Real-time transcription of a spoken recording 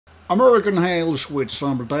American hails with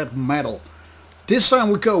some death metal. This time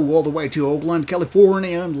we go all the way to Oakland,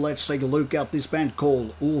 California, and let's take a look at this band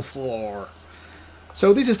called Ulthar.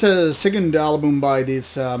 So this is the second album by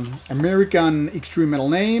this American extreme metal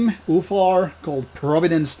name, Ulthar, called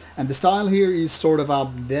Providence, and the style here is sort of a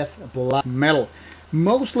death black metal.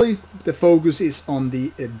 Mostly the focus is on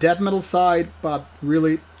the death metal side, but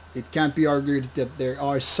really it can't be argued that there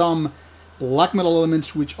are some black metal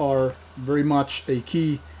elements which are very much a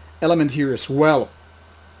key element here as well.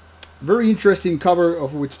 Very interesting cover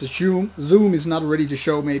of which the zoom is not ready to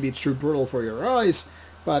show. Maybe it's too brutal for your eyes,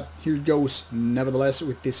 but here it goes nevertheless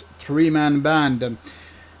with this three-man band.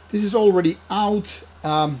 This is already out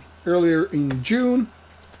earlier in June,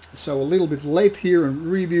 so a little bit late here in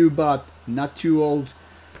review, but not too old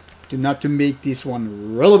not to make this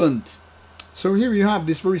one relevant. So here you have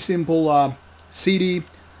this very simple CD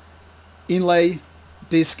inlay,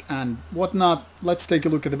 disc and whatnot. Let's take a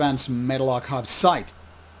look at the band's Metal Archive site.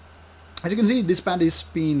 As you can see, this band is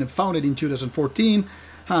being founded in 2014,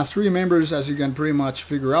 has 3 members, as you can pretty much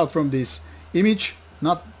figure out from this image.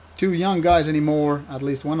 Not 2 young guys anymore, at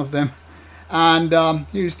least one of them. And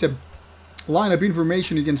here's the lineup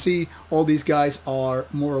information. You can see all these guys are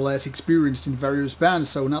more or less experienced in various bands,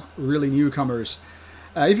 so not really newcomers.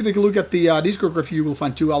 If you take a look at the discography, you will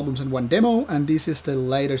find 2 albums and 1 demo, and this is the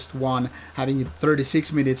latest one, having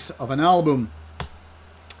 36 minutes of an album.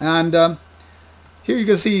 And here you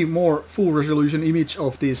can see more full resolution image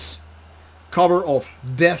of this cover of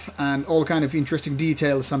death and all kind of interesting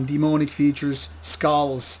details, some demonic features,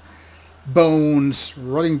 skulls, bones,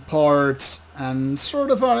 rotting parts, and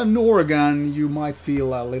sort of an organ you might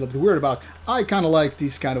feel a little bit weird about. I kind of like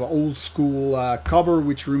this kind of old school cover,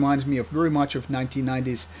 which reminds me of very much of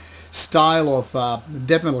 1990s style of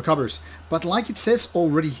death metal covers. But like it says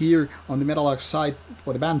already here on the Metal Archive site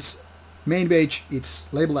for the band's main page,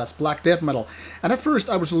 it's labeled as black death metal. And at first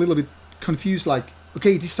I was a little bit confused, like,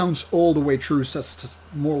 okay, this sounds all the way true, so it's just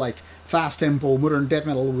more like fast tempo, modern death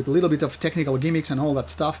metal with a little bit of technical gimmicks and all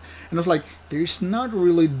that stuff. And I was like, there's not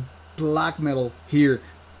really black metal here.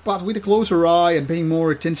 But with a closer eye and paying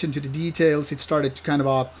more attention to the details, it started to kind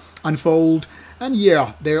of unfold. And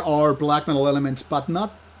yeah, there are black metal elements, but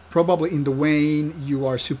not probably in the way you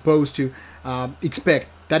are supposed to expect.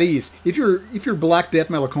 That is, if your black death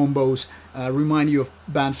metal combos remind you of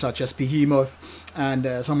bands such as Behemoth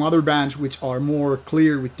and some other bands which are more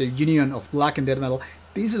clear with the union of black and death metal,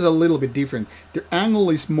 this is a little bit different. Their angle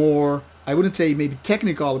is more, I wouldn't say maybe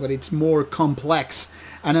technical, but it's more complex.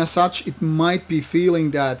 And as such, it might be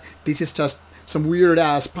feeling that this is just some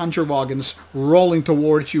weird-ass puncher wagons rolling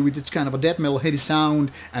towards you with this kind of a death metal heavy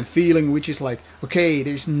sound and feeling, which is like, okay,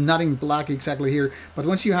 there's nothing black exactly here. But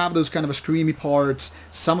once you have those kind of screamy parts,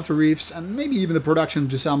 some of the riffs, and maybe even the production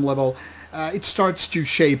to some level, it starts to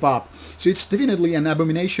shape up. So it's definitely an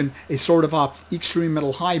abomination, a sort of a extreme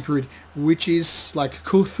metal hybrid, which is like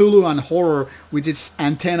Cthulhu and horror with its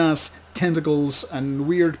antennas, tentacles, and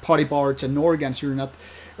weird body parts and organs. You're not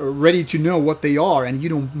ready to know what they are, and you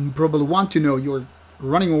don't probably want to know. You're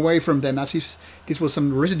running away from them as if this was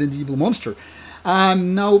some Resident Evil monster.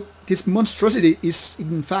 Now, this monstrosity is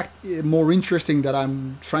in fact more interesting that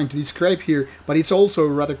I'm trying to describe here, but it's also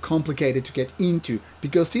rather complicated to get into,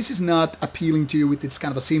 because this is not appealing to you with its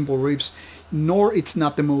kind of a simple riffs, nor it's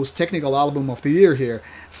not the most technical album of the year here.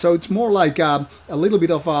 So it's more like a little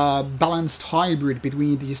bit of a balanced hybrid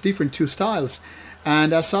between these different 2 styles.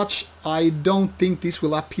 And as such, I don't think this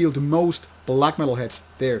will appeal to most black metal heads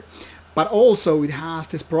there. But also it has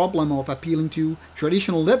this problem of appealing to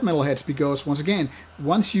traditional death metal heads, because once again,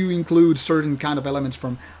 once you include certain kind of elements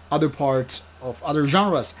from other parts of other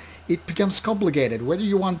genres, it becomes complicated. Whether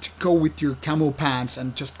you want to go with your camo pants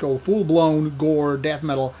and just go full-blown gore death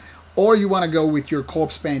metal, or you want to go with your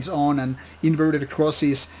corpse paints on and inverted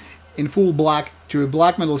crosses in full black to a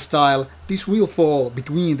black metal style, this will fall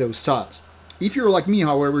between those styles. If you're like me,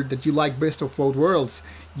 however, that you like best of both worlds,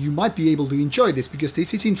 you might be able to enjoy this, because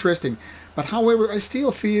this is interesting. But however, I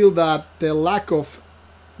still feel that the lack of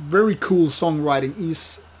very cool songwriting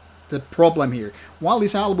is the problem here. While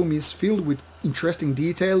this album is filled with interesting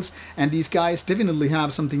details, and these guys definitely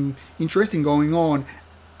have something interesting going on,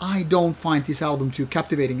 I don't find this album too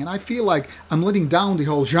captivating, and I feel like I'm letting down the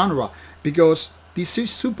whole genre, because this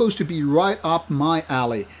is supposed to be right up my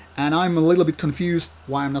alley, and I'm a little bit confused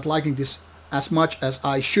why I'm not liking this as much as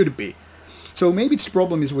I should be. So maybe the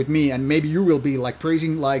problem is with me, and maybe you will be like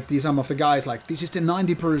praising like some of the guys like this is the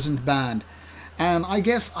 90% band. And I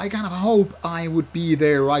guess I kind of hope I would be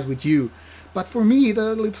there right with you. But for me,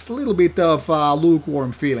 it's a little bit of a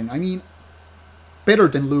lukewarm feeling. I mean, better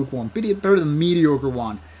than lukewarm, better than mediocre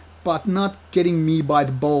one. but not getting me by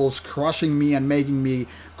the balls, crushing me and making me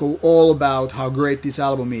go all about how great this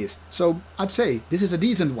album is. So I'd say this is a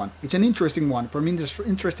decent one. It's an interesting one from an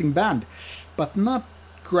interesting band, but not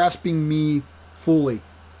grasping me fully.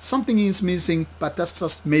 Something is missing, but that's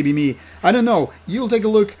just maybe me. I don't know. You'll take a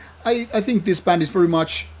look. I think this band is very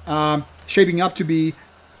much shaping up to be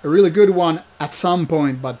a really good one at some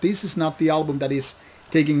point, but this is not the album that is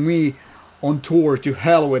taking me on tour to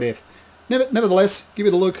hell with it. Nevertheless, give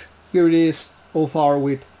it a look. Here it is, Ulthar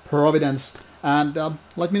with Providence, and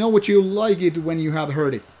let me know what you like it when you have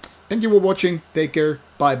heard it. Thank you for watching. Take care.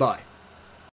 Bye bye.